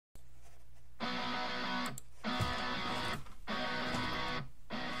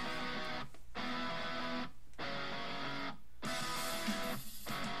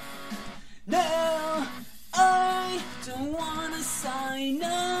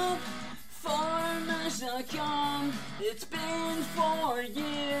It's been 4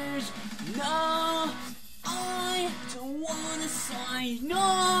 years. No, I don't wanna sign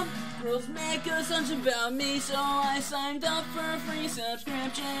up. Girls make assumptions about me, so I signed up for a free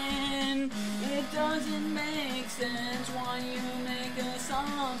subscription. It doesn't make sense why you make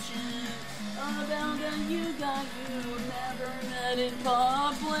assumptions about a guy you never met in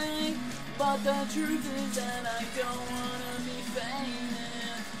public. But the truth is that I don't wanna be famous.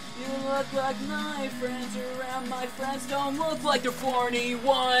 You look like my friends around. My friends don't look like they're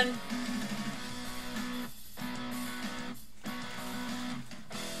 41.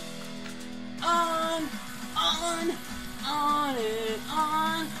 On and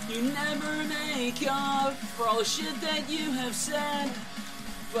on. You never make up for all the shit that you have said.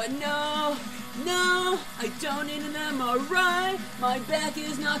 But no, I don't need an MRI. My back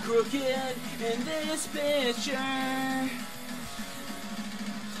is not crooked in this picture.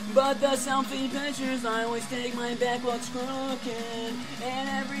 But the selfie pictures I always take, my back looks crooked. And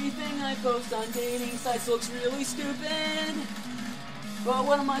everything I post on dating sites looks really stupid. But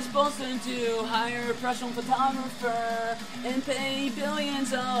what am I supposed to do? Hire a professional photographer and pay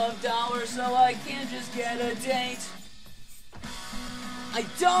billions of dollars so I can't just get a date? I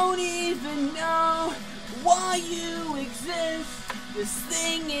don't even know why you exist. This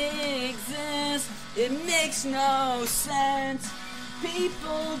thing exists. It makes no sense.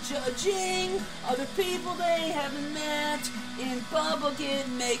 People judging other people they haven't met in public, it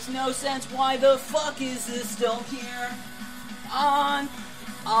makes no sense. Why the fuck is this still here? On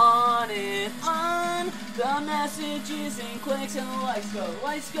and on. The messages and clicks and the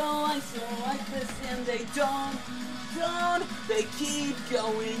likes go, like this, and they don't. They keep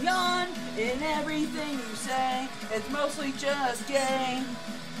going on, and everything you say is mostly just gay.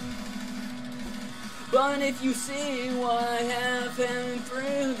 But if you see what I have been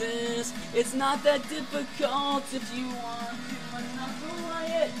through this, it's not that difficult if you want to not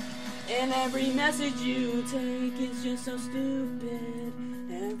quiet. And every message you take is just so stupid.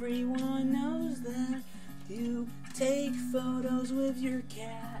 Everyone knows that you take photos with your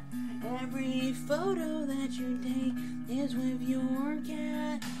cat. Every photo that you take is with your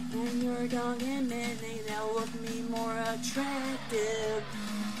cat and your dog, and maybe they'll look me more attractive.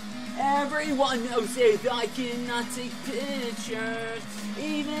 Everyone knows if I cannot take pictures,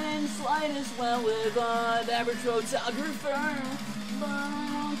 even in slightest, well, with an average photographer. But I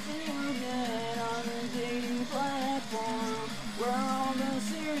don't feel good on a dating platform where all the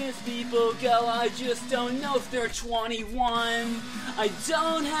serious people go. I just don't know if they're 21. I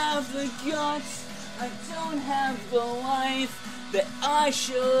don't have the guts, I don't have the life that I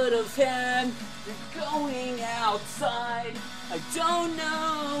should have had. They're going outside. I don't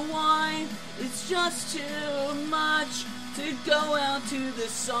know why, it's just too much to go out to the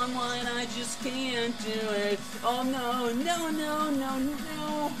sunlight. I just can't do it. Oh no.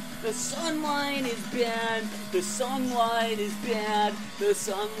 The sunlight is bad. The sunlight is bad. The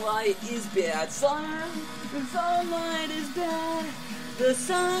sunlight is bad. The sunlight is bad. The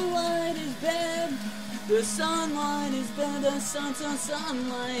sunlight is bad. The sunlight is bad. The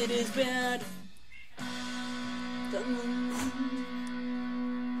sunlight is bad.